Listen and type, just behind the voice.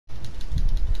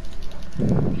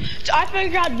I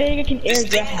figured out dang it can air This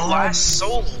thing lasts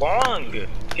so long.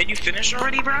 Can you finish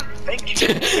already, bro? Thank you.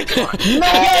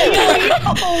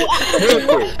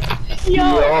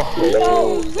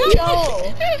 Yo.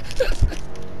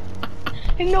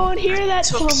 Can no one hear that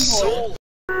Took tumble? so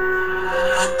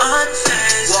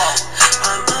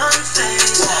I'm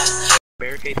unfazed.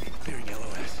 Barricade.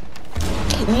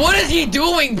 What is he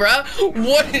doing, bruh?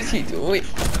 What is he doing?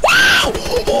 Wow!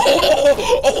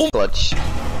 Oh! Clutch.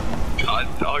 God,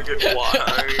 dog, why?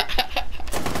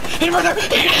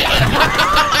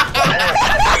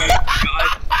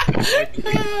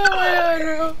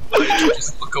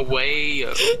 Just look away.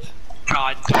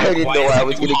 God, dog, I didn't know I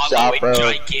was getting shot, bro.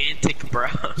 Gigantic, bro.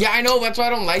 Yeah, I know. That's why I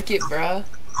don't like it, bruh.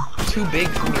 Too big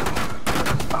for me.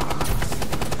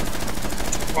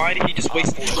 Why did he just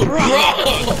waste the Bro!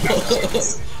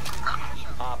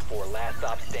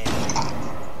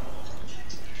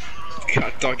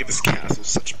 God, dog, at this castle,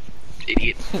 such an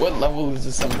idiot. What level is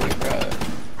this somebody, bruh?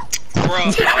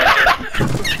 Bro.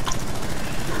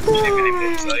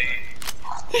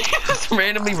 Just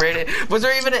randomly ran it. Was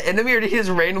there even an enemy, or did he just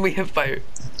randomly hit fire?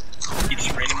 He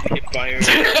just randomly hit fire.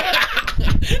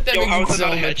 That Yo, how makes was it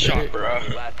that not a so headshot, bro?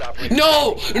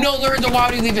 No! No, Lorenzo, why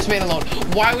would you leave this man alone?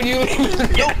 Why would you leave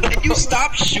him? Yo, can you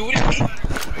stop shooting me?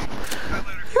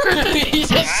 He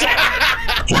just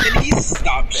shot. Can he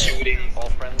stop shooting?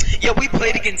 Yo, we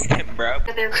played against him, bro.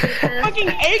 Fucking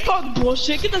ACOG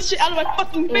bullshit. Get that shit out of my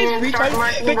fucking face, retard.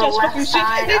 Bitch ass fucking shit.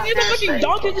 If you're the fucking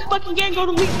dog in this fucking game, go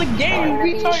delete the game,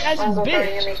 you retard ass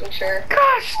bitch.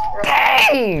 Gosh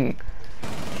dang!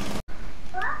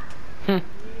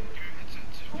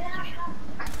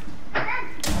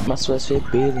 My sweat fit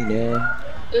Billy now.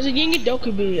 There's a Gingy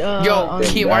Dokubi. Yo,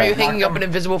 Key, why are you hanging up an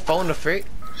invisible phone, the freak?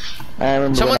 I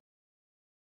remember. Someone.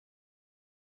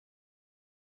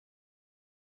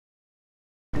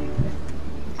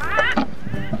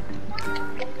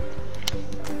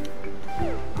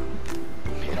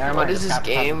 What is this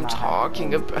game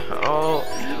talking about?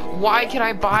 Why can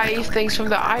I buy things from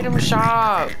the item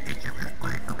shop?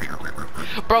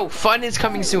 Bro, fun is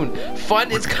coming soon.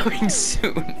 Fun is coming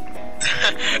soon.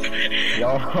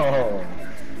 Yo.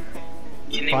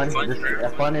 You name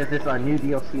Fun is this our new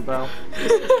DLC, bro?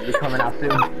 It'll be coming out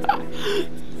soon.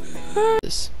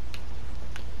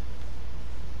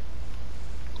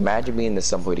 Imagine being the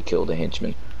subway to kill the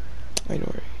henchman. I know,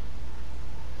 right?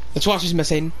 Let's watch this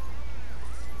mess, Aiden.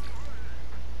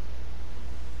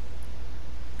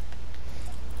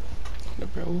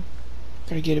 Bro,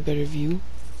 gotta get a better view.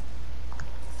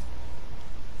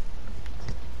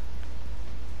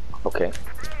 Okay.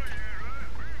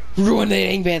 Ruin the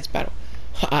Angband's battle.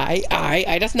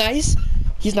 Aye, that's nice.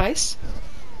 He's nice.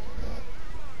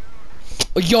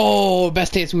 Yo,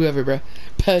 best dance move ever, bro.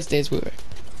 Best dance move ever.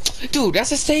 Dude,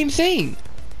 that's the same thing.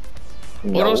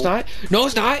 No. Oh, no, it's not. No,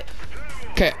 it's not.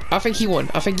 Okay, I think he won.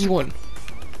 I think he won.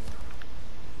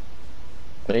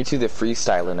 I need to the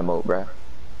freestyling emote, bro.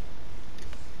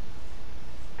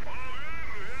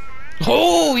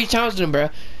 Oh, he challenged him, bro.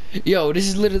 Yo, this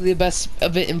is literally the best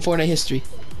event in Fortnite history.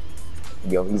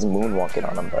 Yo, he's moonwalking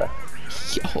on him, bro.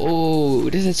 Yo,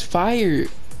 this is fire.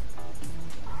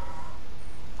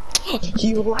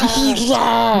 He laughed. He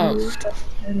laughed.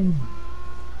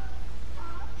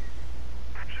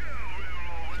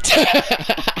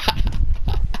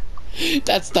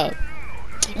 That's tough.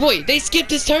 Wait, they skipped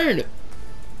his turn.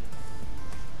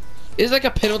 It's like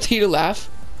a penalty to laugh.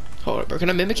 Hold on, bro.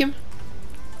 Can I mimic him?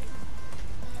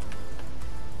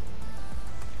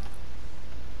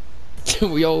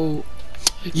 Yo.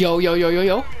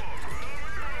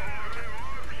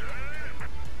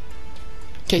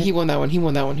 Okay, he won that one. He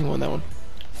won that one. He won that one.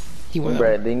 He won that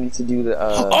Bruh, one. they need to do the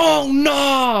Oh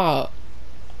no!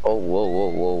 Oh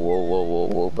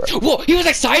whoa, bro. Whoa, he was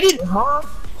excited? Huh?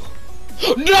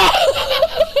 No!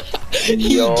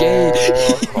 He Yo. gay.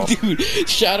 Dude,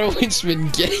 Shadow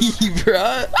Winchman gay,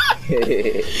 bruh.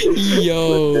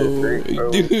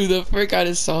 Yo. Dude, the frick I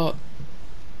just saw.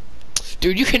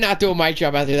 Dude, you cannot do a mic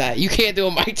drop after that. You can't do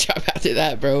a mic drop after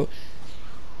that, bro.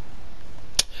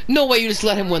 No way you just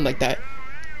let him win like that.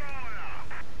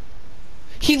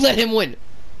 He let him win.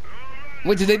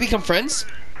 Wait, did they become friends?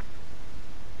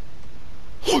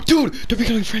 Dude, they're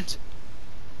becoming friends.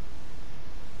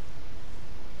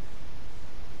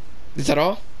 Is that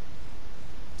all?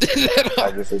 Is that all?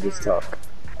 I guess they just talk.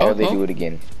 Oh, Or they do it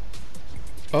again.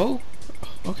 Oh,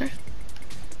 okay.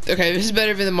 Okay, this is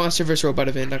better than the Monster vs. Robot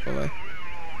event, not gonna lie.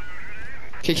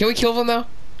 Okay, can we kill them now?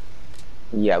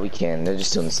 Yeah, we can. They're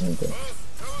just doing the same thing.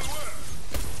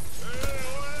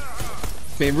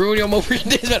 Man, ruin your mode for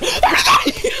this man.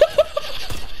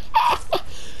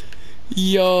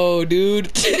 Yo,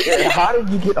 dude. How did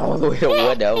you get all the way to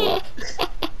 1L?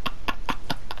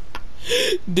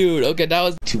 Dude, okay, that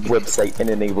was. To website and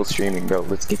enable streaming, bro.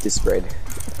 Let's get this spread.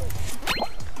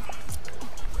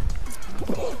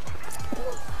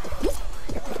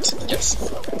 Yes.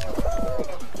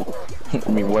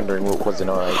 Me wondering what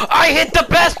wasn't alright. I hit the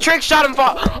best trick shot in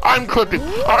fall. I'm clipping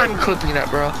that,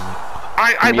 bro.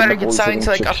 I better get signed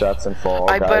to like a. Shots and fall,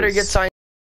 I better guys. get signed.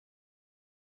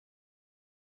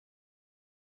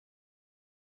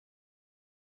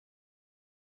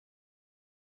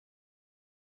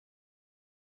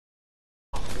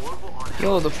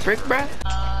 Yo, the frick, bruh?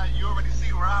 You already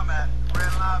see where I'm at.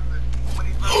 Red Lobster.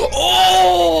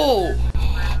 Oh!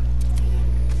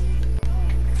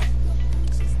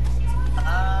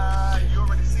 You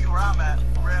already see where I'm at.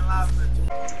 Red Lobster.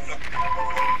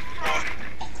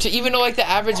 To even know like the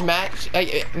average match,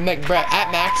 like bruh,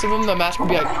 at maximum, the match would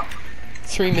be like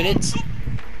 3 minutes.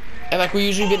 And like we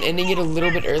usually been ending it a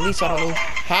little bit early, so I don't know.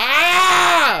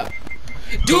 Ah!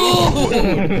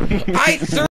 Dude! I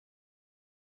threw.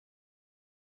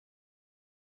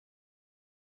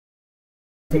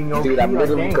 Dude, I'm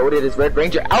literally goated as Red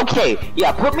Ranger. Okay,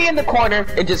 yeah, put me in the corner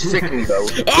and just frick me, bro.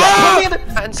 Yeah, Ah! put me in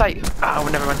the. Insight. Oh,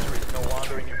 never mind.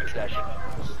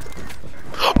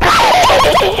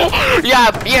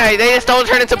 Yeah, they just don't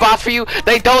turn into bots for you.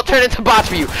 They don't turn into bots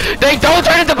for you. They don't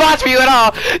turn into bots for you at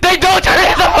all. They don't turn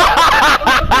into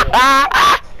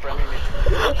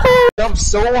Jump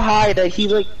so high that he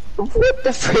like, what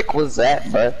the frick was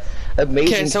that, bro?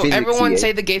 Amazing. Okay, so physics, everyone yeah.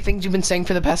 say the gay things you've been saying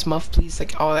for the past month, please,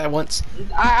 like all at once.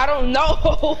 I don't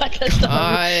know. Like,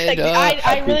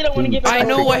 I really don't want to give it I up.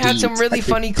 know I had some really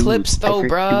funny clips though,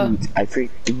 bruh. I freak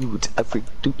dude.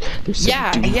 There's some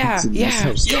Yeah, dudes yeah, in yeah.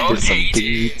 this house. There's some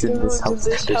dudes in this house.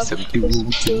 There's some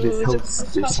dudes in this house.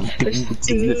 There's some dudes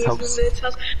in this house.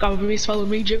 God, me, swallow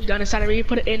me, drip down inside of me,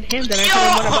 put it in him, then I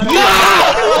put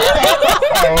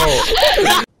him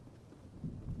on a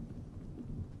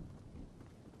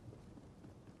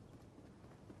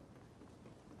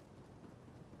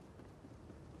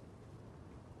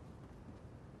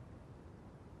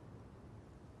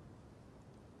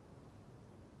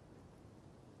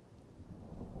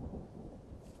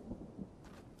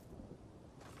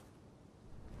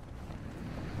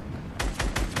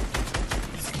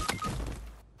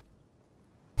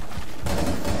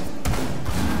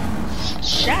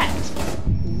Chat.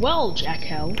 Well, Jack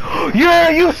Hell. Yeah,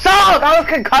 you saw! That was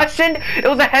concussion! It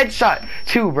was a headshot,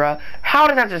 too, bruh. How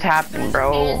did that just happen,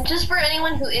 bro? And just for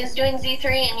anyone who is doing Z3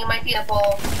 and you might be a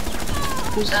bull,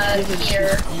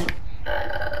 here.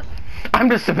 I'm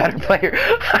just a better player.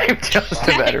 I'm just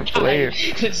a better player.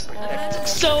 It's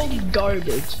so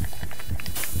garbage.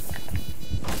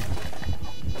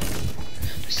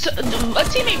 So, a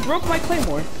teammate broke my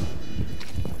claymore.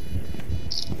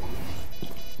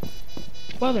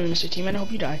 Well then, Mr. Teammate, I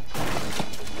hope you die.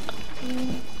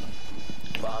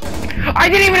 I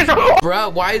didn't even.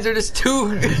 Bruh, why is there just two?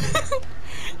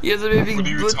 He has a baby What are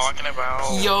you glitch. talking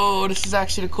about? Yo, this is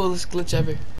actually the coolest glitch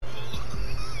ever.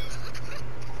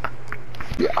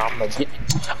 Yeah, I'm gonna get.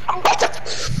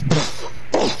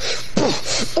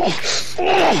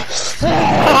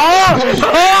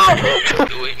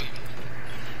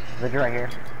 They're right here.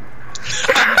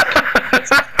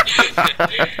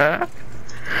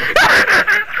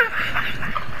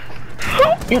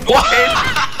 Yo.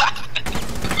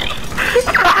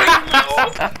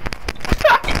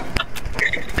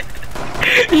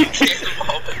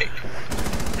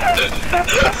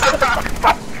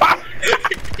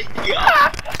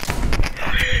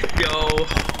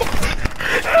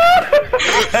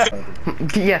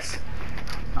 Yes.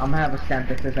 I'm gonna have a stamp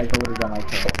that says I voted on my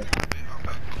character.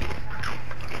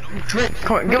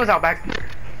 Come on, give us out back.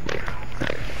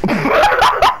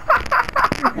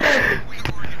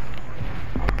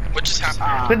 What just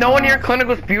happened? Did no one in your clinic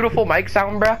with beautiful mic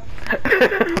sound, bruh?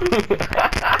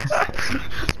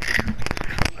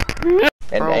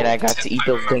 And I got to eat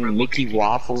those dang Mickey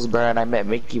waffles, bro. And I met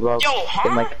Mickey Waffles. Yo, huh?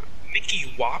 And like,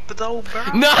 Mickey Wop though, bro?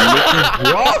 No!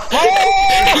 waffles!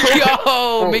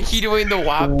 Yo, Mickey doing the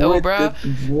wop though, What bruh.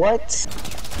 What?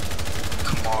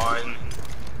 Come on.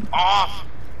 Off.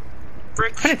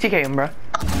 Frick. Put a TK in, bruh.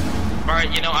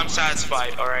 Alright, you know, I'm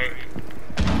satisfied, alright?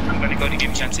 I'm gonna go to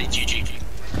Game Chat and say GG.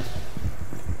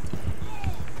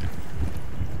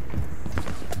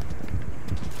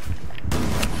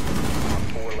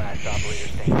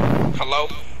 Hello?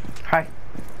 Hi.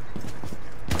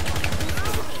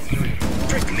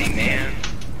 Frick me, man.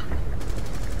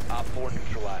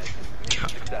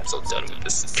 God, I'm so done with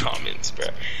this comments, bro.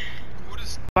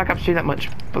 Black Ops 2 that much,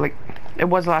 but like, it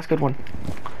was the last good one.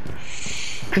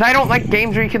 Cause I don't like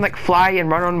games where you can like fly and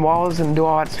run on walls and do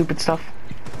all that stupid stuff.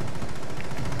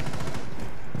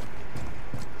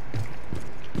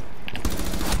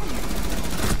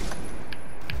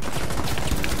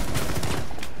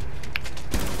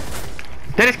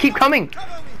 They just keep coming.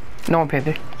 No one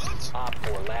Panther. Op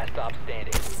 4, last stop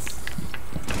standing.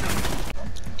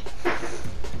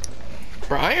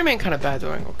 Bro, Iron Man kind of bad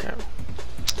though. I ain't gonna care.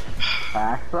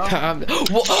 Facts, bro.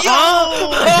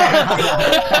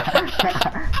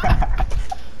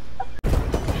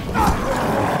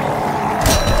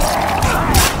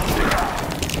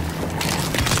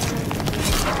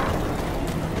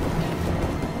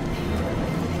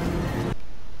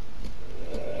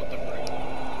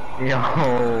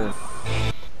 Yo.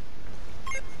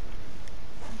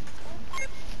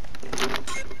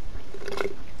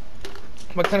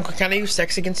 What can I use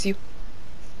sex against you?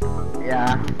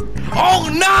 Yeah. Oh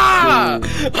nah!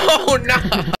 Oh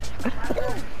nah!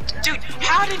 Dude,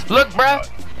 how did... Look, bruh.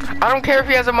 I don't care if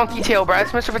he has a monkey tail, bruh.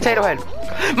 It's Mr. Potato Head.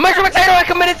 Mr. Potato Head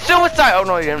committed suicide! Oh,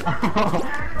 no, he didn't.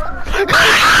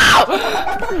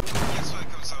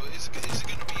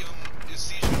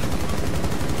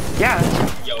 Yeah.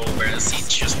 Yo, bro, the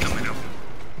seat's just coming up.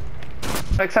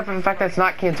 Except for the fact that it's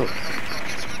not canceled.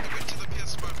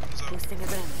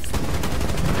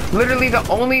 Literally, the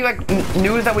only, like,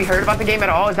 news that we heard about the game at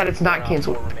all is that it's not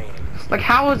canceled. Like,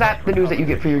 how is that the news that you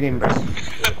get for your game, bro? Yo,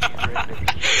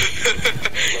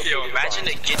 imagine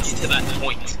it gets to that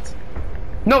point.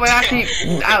 No, but actually,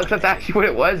 Alex, that's actually what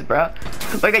it was, bro.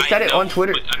 Like, they said it on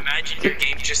Twitter. But imagine your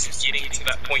game just getting to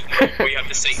that point where you have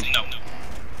to say, no,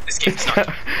 this game's not.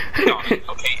 No,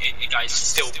 okay, guys,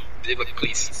 still,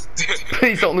 please.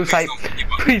 Please don't lose hype.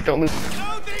 Please don't lose.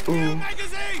 Ooh.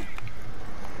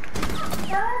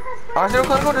 I was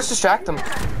gonna go just distract them.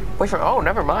 Wait for. Oh,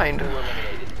 never mind.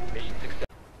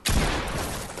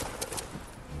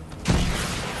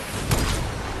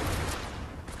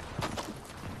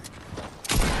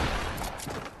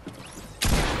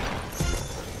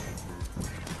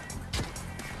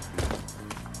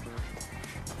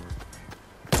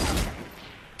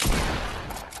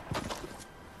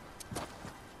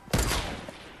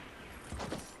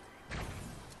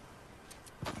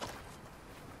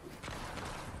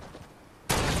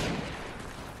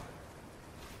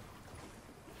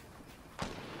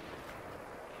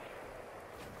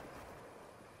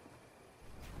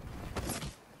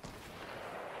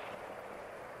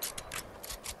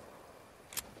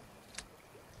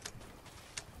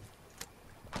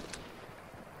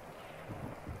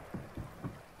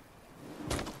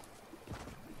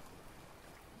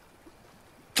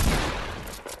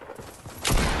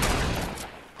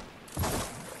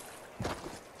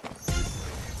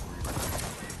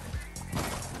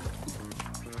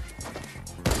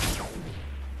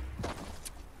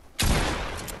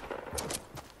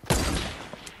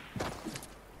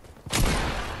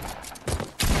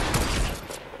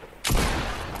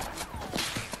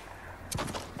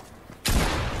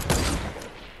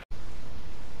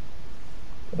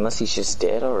 Unless he's just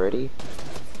dead already.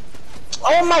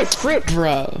 Oh my frick!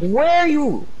 Bro. Where are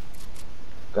you?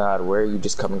 God, where are you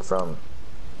just coming from?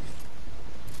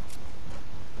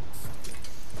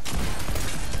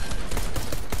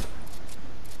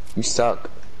 You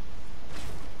suck.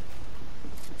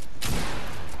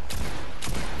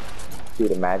 Dude,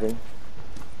 imagine.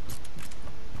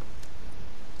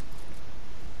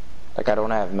 Like, I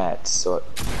don't have mats, so...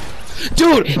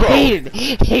 Dude,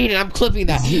 Hayden, I'm clipping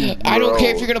that. I don't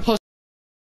care if you're gonna post.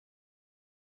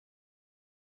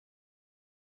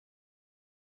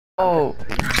 Oh.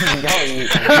 Yeah,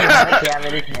 his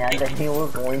hand and he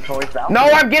was going towards that. No,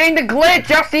 I'm getting the glitch.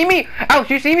 Y'all see me? Alex,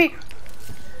 do you see me?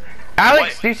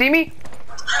 Alex, do you see me?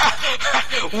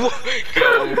 Yo,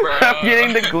 bro. I'm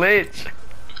getting the glitch.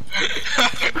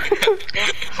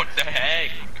 What the heck?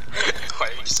 Why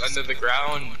are you just under the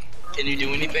ground? Can you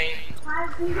do anything?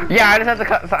 Yeah, I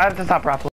just have to stop properly.